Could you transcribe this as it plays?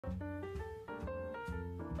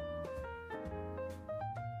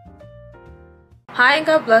Hi and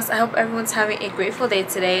God bless. I hope everyone's having a grateful day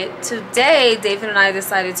today. Today, David and I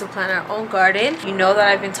decided to plant our own garden. You know that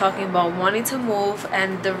I've been talking about wanting to move,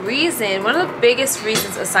 and the reason, one of the biggest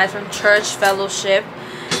reasons aside from church, fellowship,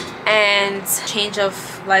 and change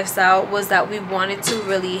of lifestyle, was that we wanted to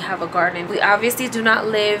really have a garden. We obviously do not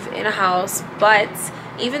live in a house, but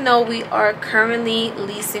even though we are currently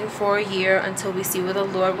leasing for a year until we see where the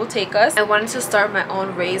Lord will take us, I wanted to start my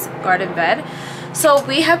own raised garden bed. So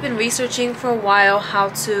we have been researching for a while how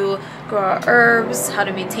to grow our herbs, how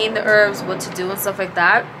to maintain the herbs, what to do and stuff like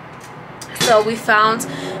that. So we found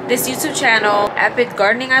this YouTube channel, Epic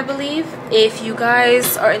Gardening, I believe. If you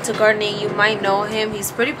guys are into gardening, you might know him.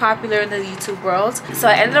 He's pretty popular in the YouTube world. So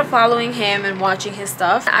I ended up following him and watching his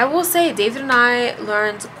stuff. I will say David and I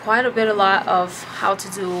learned quite a lot of how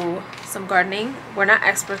to do some gardening. We're not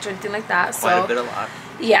experts or anything like that. So quite a lot.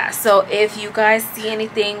 Yeah, so if you guys see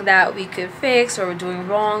anything that we could fix or we're doing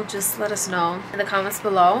wrong, just let us know in the comments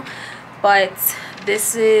below. But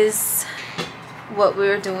this is what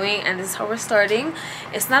we're doing and this is how we're starting.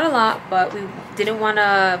 It's not a lot, but we didn't want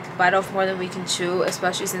to bite off more than we can chew,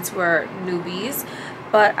 especially since we're newbies.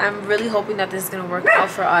 But I'm really hoping that this is going to work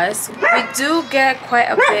out for us. We do get quite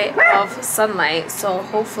a bit of sunlight, so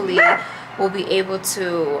hopefully we'll be able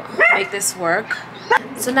to make this work.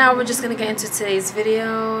 So now we're just going to get into today's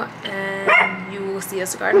video and you will see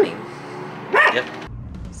us gardening. Yep.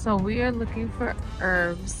 So we are looking for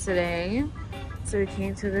herbs today. So we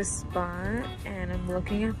came to this spot and I'm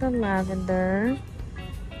looking at the lavender.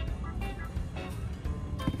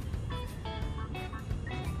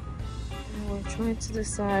 And we're trying to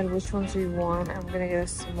decide which ones we want. I'm gonna get a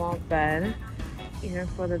small bed, either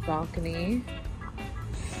for the balcony.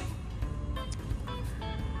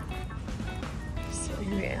 So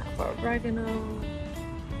here we have our oregano.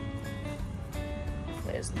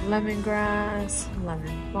 There's lemongrass,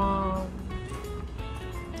 lemon balm.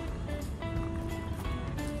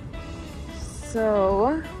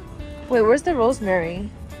 So, wait, where's the rosemary?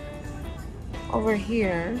 Over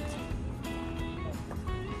here.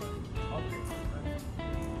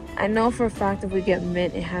 I know for a fact if we get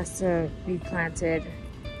mint, it has to be planted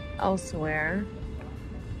elsewhere.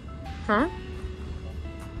 Huh?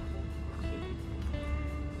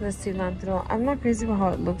 The cilantro. I'm not crazy about how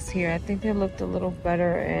it looks here. I think it looked a little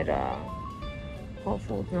better at Whole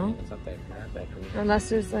Foods, no? It's not that cool. Unless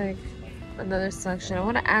there's like another section. I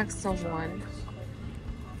want to ask someone.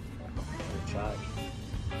 Chai.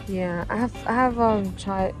 Yeah, I have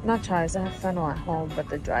chai, not chives, I have fennel at home, but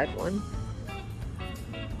the dried one.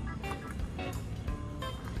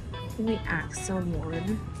 Let me ask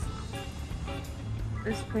someone.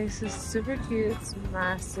 This place is super cute, it's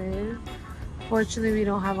massive. Fortunately, we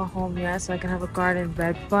don't have a home yet, so I can have a garden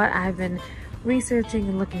bed, but I've been researching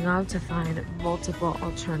and looking up to find multiple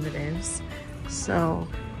alternatives. So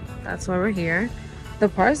that's why we're here. The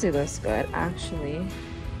parsley looks good, actually.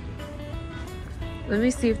 Let me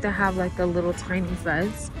see if they have like the little tiny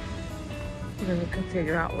beds. And then we can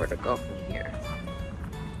figure out where to go from here.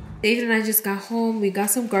 David and I just got home. We got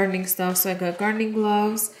some gardening stuff. So I got gardening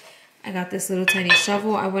gloves. I got this little tiny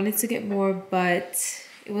shovel. I wanted to get more, but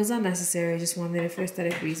it was unnecessary. I just wanted it for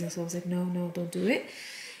aesthetic reasons. So I was like, no, don't do it.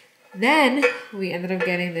 Then we ended up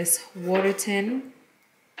getting this water tin.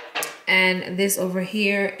 And this over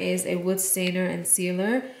here is a wood stainer and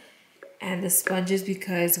sealer. And the sponges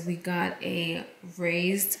because we got a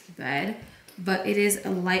raised bed. But it is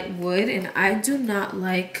a light wood and I do not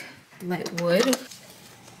like light wood.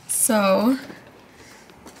 So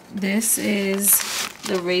this is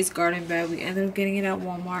the raised garden bed. We ended up getting it at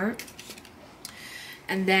Walmart.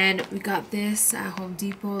 And then we got this at Home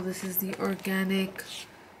Depot. This is the organic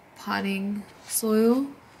potting soil.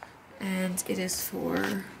 And it is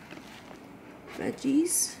for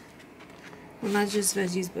veggies. Well, not just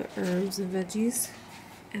veggies, but herbs and veggies.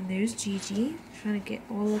 And there's Gigi trying to get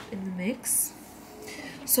all up in the mix.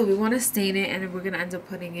 So we want to stain it and then we're going to end up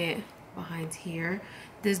putting it behind here.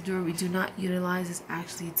 This door we do not utilize. It's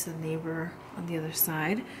actually to the neighbor on the other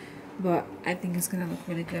side. But I think it's going to look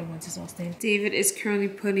really good once it's all stained. David is currently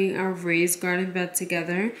putting our raised garden bed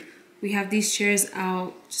together. We have these chairs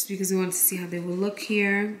out just because we want to see how they will look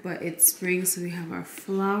here. But it's spring, so we have our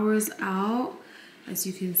flowers out, as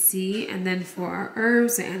you can see. And then for our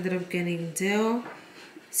herbs, I ended up getting dill,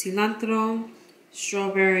 cilantro,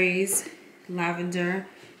 strawberries, lavender,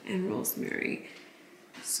 and rosemary.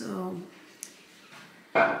 So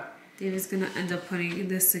David's gonna end up putting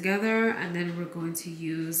this together, and then we're going to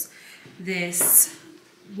use this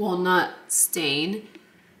walnut stain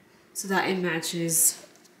so that it matches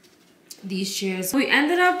these chairs. We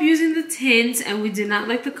ended up using the tint and we did not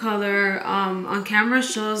like the color. On camera it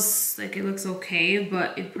shows like it looks okay,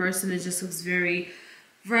 but in person it just looks very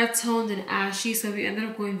red toned and ashy. So we ended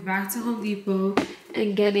up going back to Home Depot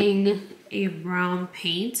and getting a brown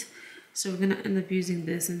paint. So we're gonna end up using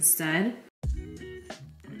this instead.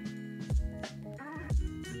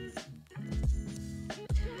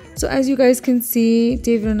 So as you guys can see,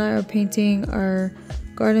 David and I are painting our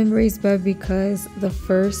garden raised bed because the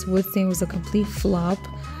first wood stain was a complete flop.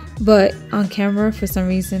 But on camera, for some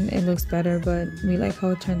reason, it looks better, but we like how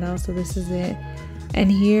it turned out, so this is it.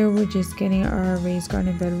 And here we're just getting our raised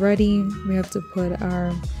garden bed ready. We have to put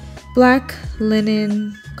our black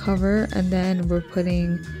linen cover and then we're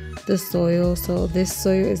putting the soil. So this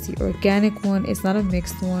soil is the organic one. It's not a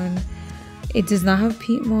mixed one. It does not have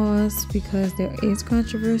peat moss because there is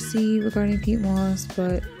controversy regarding peat moss,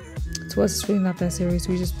 but to us it's really not that serious.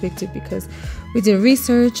 We just picked it because we did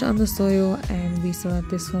research on the soil and we saw that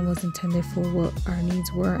this one was intended for what our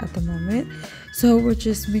needs were at the moment. So we're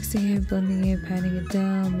just mixing it, blending it, patting it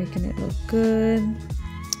down, making it look good,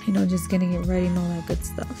 you know, just getting it ready and all that good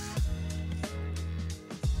stuff.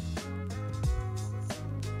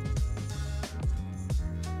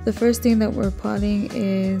 The first thing that we're potting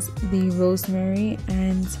is the rosemary,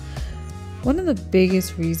 and one of the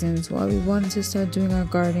biggest reasons why we wanted to start doing our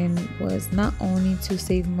garden was not only to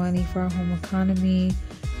save money for our home economy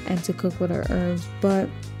and to cook with our herbs, but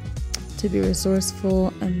to be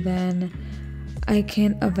resourceful, and then I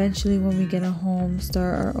can eventually, when we get a home,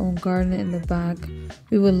 start our own garden in the back.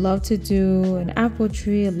 We would love to do an apple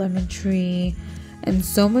tree, a lemon tree, and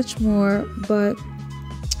so much more, but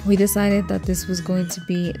we decided that this was going to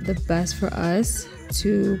be the best for us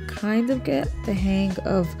to kind of get the hang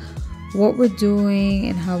of what we're doing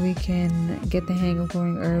and how we can get the hang of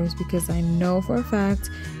growing herbs, because I know for a fact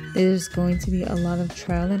there's going to be a lot of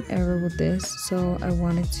trial and error with this. So I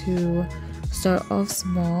wanted to start off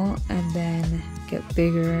small and then get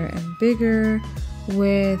bigger and bigger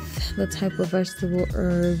with the type of vegetable,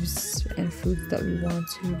 herbs, and fruits that we want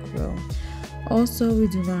to grow. Also, we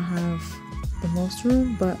do not have the most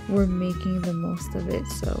room, but we're making the most of it,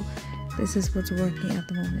 so this is what's working at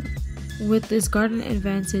the moment. With this garden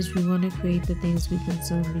advantage, we want to create the things we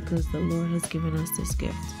consume because the Lord has given us this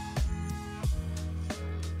gift.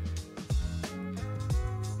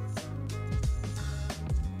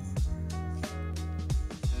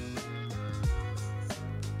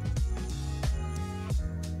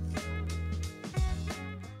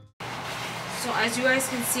 So as you guys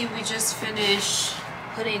can see, we just finished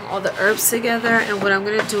putting all the herbs together, and what I'm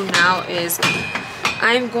going to do now is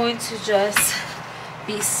I'm going to just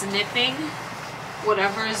be snipping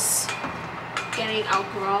whatever's getting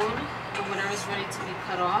outgrown and whatever's ready to be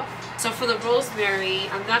cut off. So for the rosemary,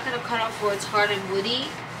 I'm not going to cut off where it's hard and woody.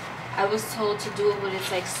 I was told to do it when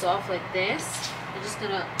it's like soft like this. I'm just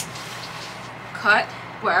going to cut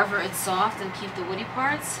wherever it's soft and keep the woody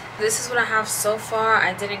parts. This is what I have so far.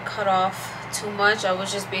 I didn't cut off too much. I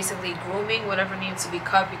was just basically grooming whatever needs to be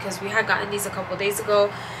cut because we had gotten these a couple days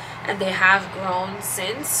ago and they have grown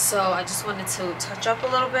since, so I just wanted to touch up a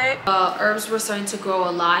little bit. Herbs were starting to grow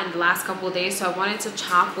a lot in the last couple of days, so I wanted to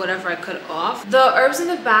chop whatever I could off. The herbs in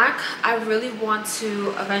the back, I really want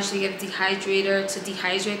to eventually get a dehydrator to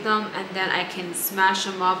dehydrate them, and then I can smash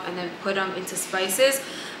them up and then put them into spices.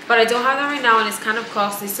 But I don't have that right now and it's kind of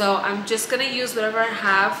costly, so I'm just gonna use whatever I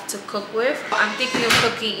have to cook with. I'm thinking of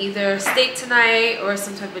cooking either steak tonight or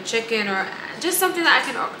some type of chicken or just something that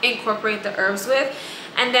I can incorporate the herbs with.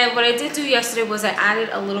 And then what I did do yesterday was I added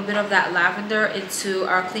a little bit of that lavender into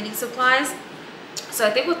our cleaning supplies. So I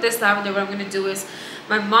think with this lavender, what I'm gonna do is,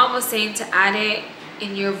 my mom was saying to add it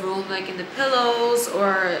in your room, like in the pillows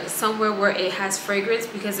or somewhere where it has fragrance,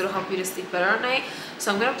 because it'll help you to sleep better at night.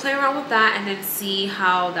 So I'm gonna play around with that and then see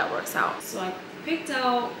how that works out. So I picked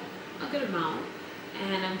out a good amount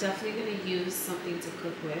and I'm definitely gonna use something to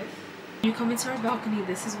cook with. When you come into our balcony,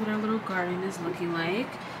 this is what our little garden is looking like.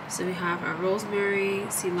 So we have our rosemary,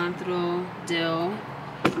 cilantro, dill,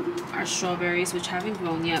 our strawberries, which haven't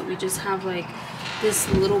grown yet. We just have like this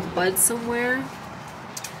little bud somewhere.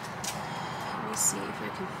 Let me see if I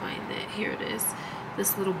can find it. Here it is.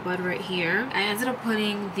 This little bud right here. I ended up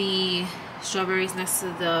putting the strawberries next to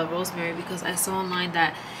the rosemary because I saw online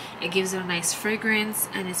that it gives it a nice fragrance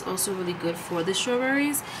and it's also really good for the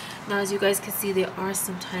strawberries. Now, as you guys can see, there are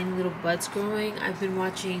some tiny little buds growing. I've been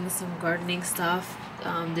watching some gardening stuff,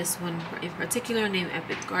 this one in particular named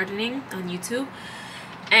Epic Gardening on YouTube,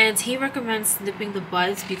 and he recommends snipping the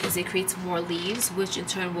buds because it creates more leaves, which in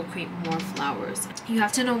turn will create more flowers. You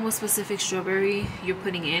have to know what specific strawberry you're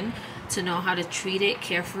putting in to know how to treat it,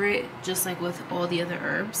 care for it, just like with all the other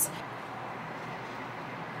herbs.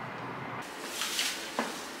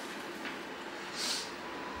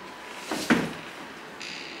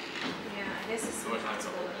 have to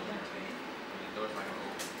open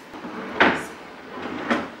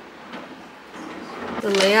it. The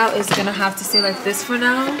layout is gonna have to stay like this for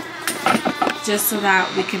now, just so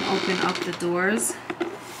that we can open up the doors.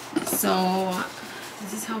 So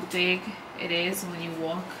this is how big it is when you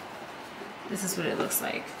walk. This is what it looks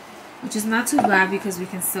like, which is not too bad because we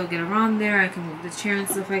can still get around there. I can move the chair and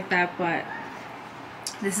stuff like that, but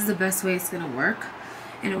this is the best way it's gonna work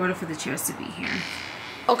in order for the chairs to be here.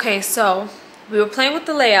 Okay, so we were playing with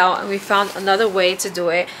the layout and we found another way to do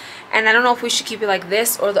it. And I don't know if we should keep it like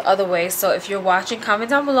this or the other way. So if you're watching, comment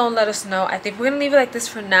down below and let us know. I think we're gonna leave it like this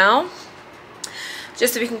for now,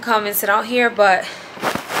 just so we can come and sit out here. But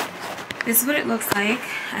this is what it looks like.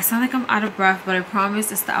 I sound like I'm out of breath, but I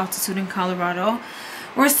promise it's the altitude in Colorado.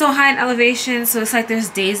 We're so high in elevation, so it's like there's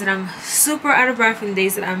days that I'm super out of breath and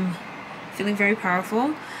days that I'm feeling very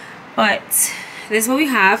powerful. But this is what we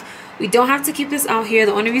have. We don't have to keep this out here.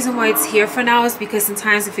 The only reason why it's here for now is because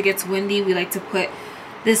sometimes if it gets windy, we like to put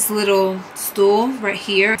this little stool right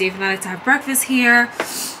here. Dave and I like to have breakfast here.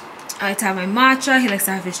 I like to have my matcha. He likes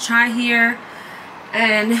to have his chai here.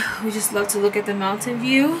 And we just love to look at the mountain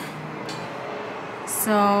view.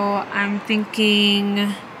 So I'm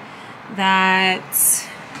thinking that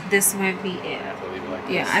this might be it.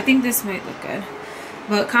 Yeah, I think this might look good.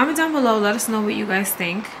 But comment down below, let us know what you guys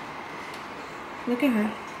think. Look at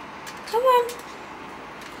her. Come on.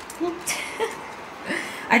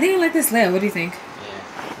 I think I like this layout. What do you think?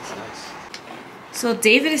 Yeah, it's nice. So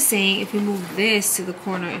David is saying if we move this to the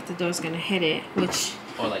corner, if the door's gonna hit it, which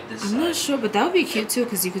or like this I'm side. not sure, but that would be cute too,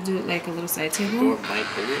 because you could do it like a little side table. Door might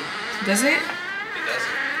hit it. Does it? It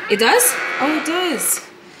doesn't. It does? Oh, it does.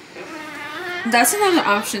 That's another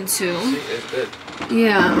option too. See, it's good.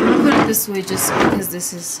 Yeah, I'm gonna put it this way just because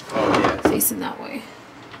this is Oh yeah. facing that way.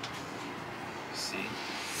 See,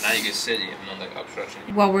 now you can sit. You have no like obstruction.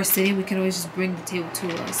 While we're sitting, we can always just bring the table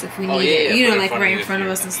to us if we need Oh yeah, it. yeah. You know, put it like right in you front of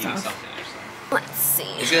if us and you're eating stuff. something or something. Let's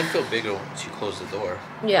see. It's gonna feel bigger once you close the door.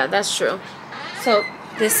 Yeah, that's true. So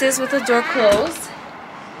this is with the door closed.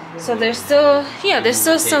 So there's still, yeah, there's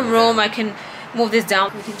still some room. I can move this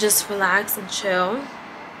down. We can just relax and chill.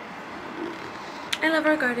 I love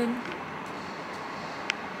our garden.